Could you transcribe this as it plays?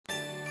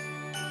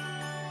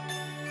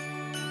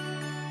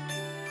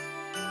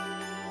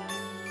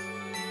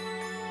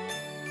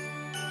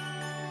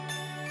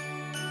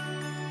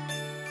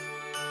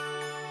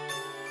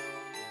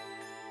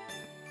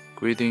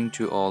Greeting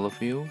to all of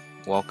you.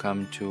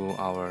 Welcome to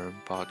our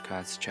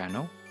podcast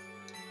channel.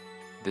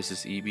 This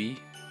is EB.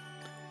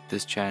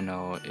 This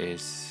channel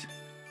is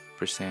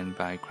presented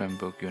by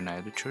Cranbrook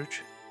United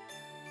Church.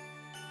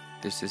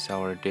 This is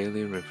our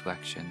daily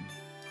reflection.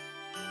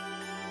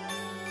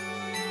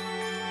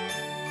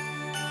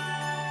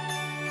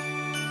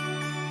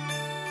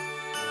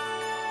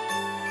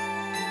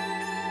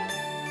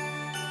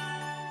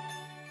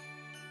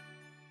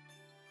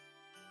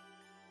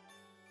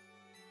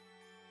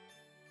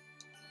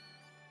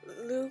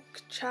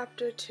 Luke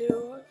chapter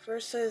 2,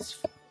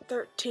 verses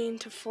 13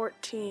 to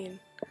 14.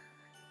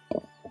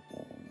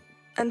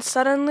 And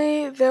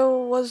suddenly there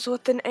was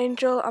with an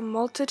angel a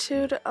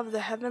multitude of the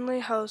heavenly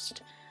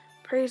host,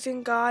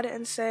 praising God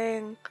and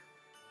saying,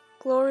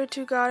 Glory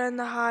to God in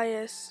the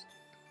highest,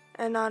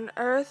 and on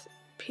earth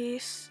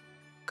peace,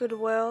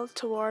 goodwill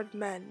toward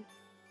men.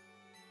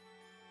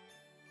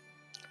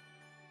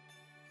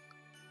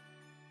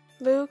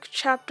 Luke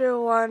chapter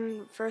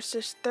 1,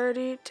 verses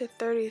 30 to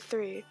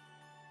 33.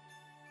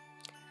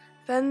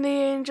 Then the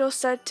angel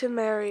said to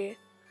Mary,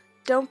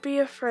 Don't be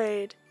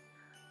afraid.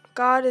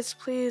 God is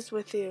pleased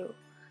with you,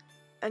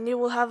 and you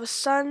will have a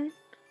son.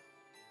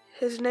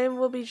 His name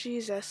will be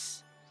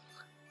Jesus.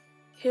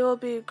 He will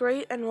be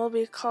great and will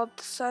be called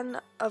the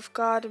Son of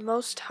God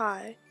Most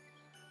High.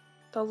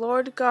 The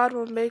Lord God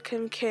will make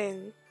him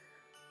king,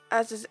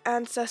 as his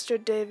ancestor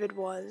David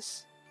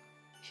was.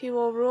 He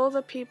will rule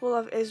the people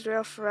of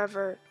Israel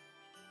forever,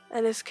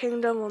 and his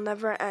kingdom will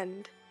never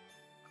end.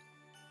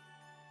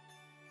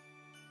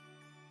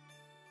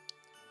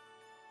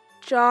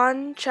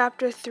 John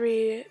chapter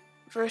 3,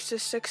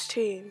 verses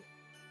 16.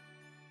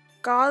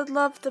 God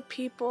loved the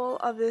people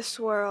of this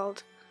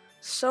world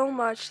so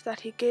much that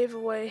he gave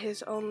away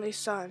his only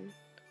Son,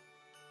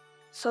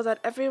 so that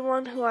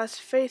everyone who has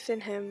faith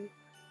in him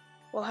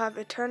will have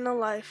eternal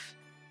life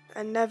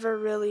and never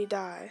really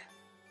die.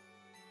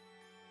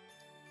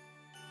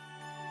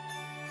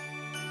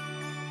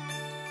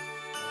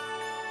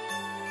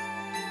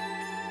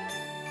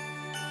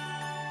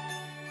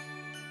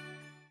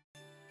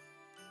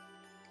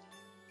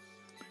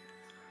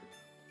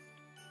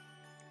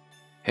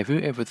 Have you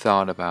ever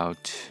thought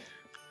about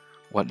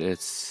what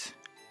is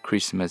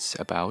Christmas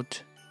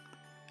about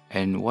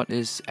and what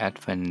is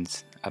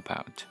Advent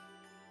about?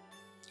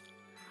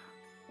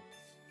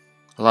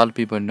 A lot of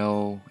people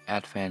know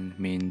Advent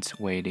means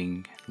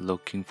waiting,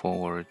 looking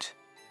forward,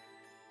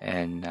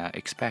 and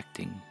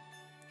expecting.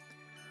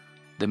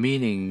 The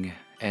meaning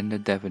and the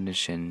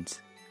definitions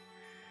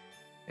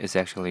is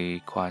actually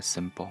quite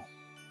simple,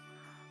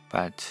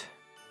 but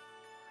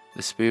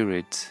the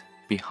spirit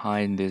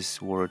behind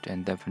this word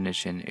and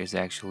definition is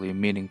actually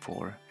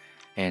meaningful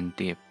and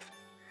deep,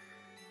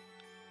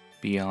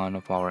 beyond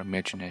of our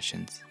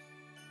imaginations.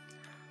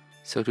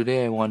 So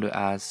today I want to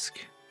ask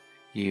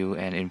you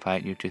and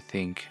invite you to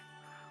think,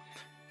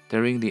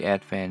 during the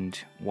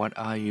Advent, what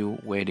are you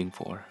waiting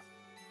for?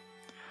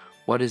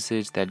 What is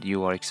it that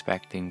you are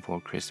expecting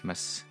for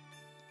Christmas?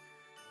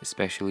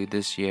 Especially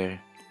this year,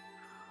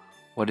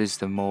 what is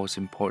the most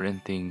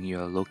important thing you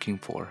are looking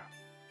for?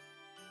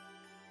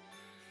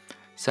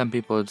 Some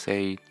people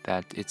say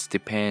that it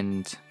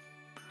depends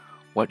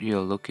what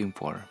you're looking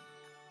for,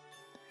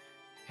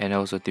 and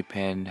also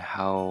depend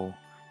how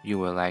you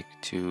would like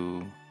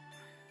to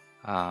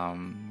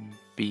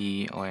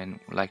be or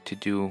like to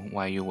do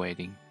while you're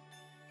waiting.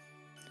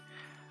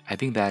 I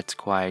think that's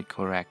quite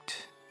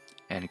correct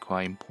and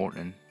quite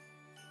important,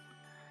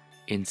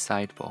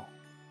 insightful.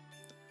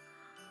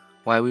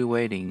 While we're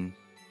waiting,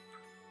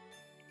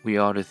 we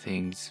ought to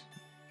think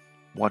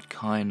what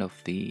kind of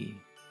the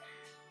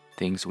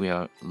things we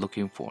are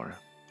looking for,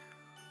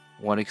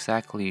 what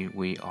exactly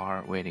we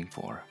are waiting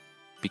for,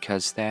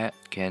 because that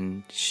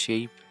can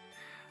shape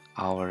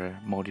our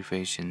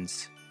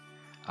motivations,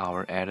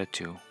 our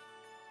attitude,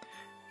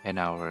 and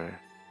our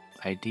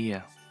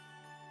idea.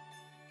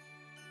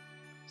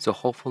 So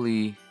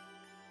hopefully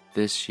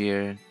this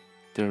year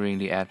during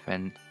the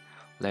Advent,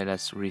 let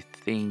us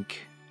rethink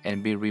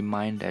and be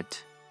reminded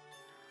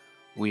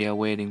we are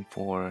waiting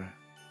for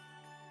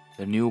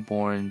the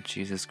newborn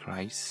Jesus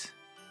Christ,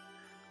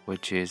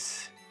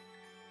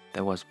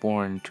 that was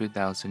born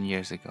 2,000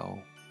 years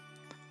ago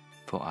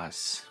for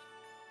us,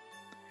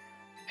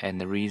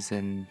 and the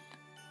reason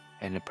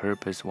and the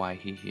purpose why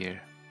he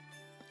here,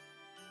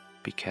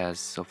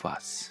 because of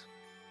us,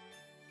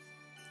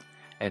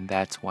 and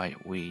that's why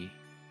we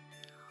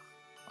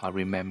are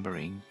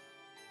remembering.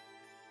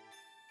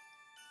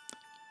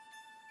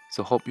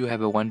 So hope you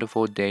have a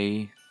wonderful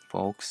day,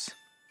 folks,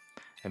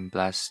 and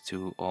blessed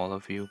to all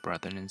of you,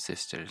 brothers and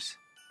sisters.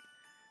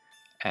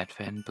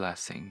 Advent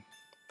blessing.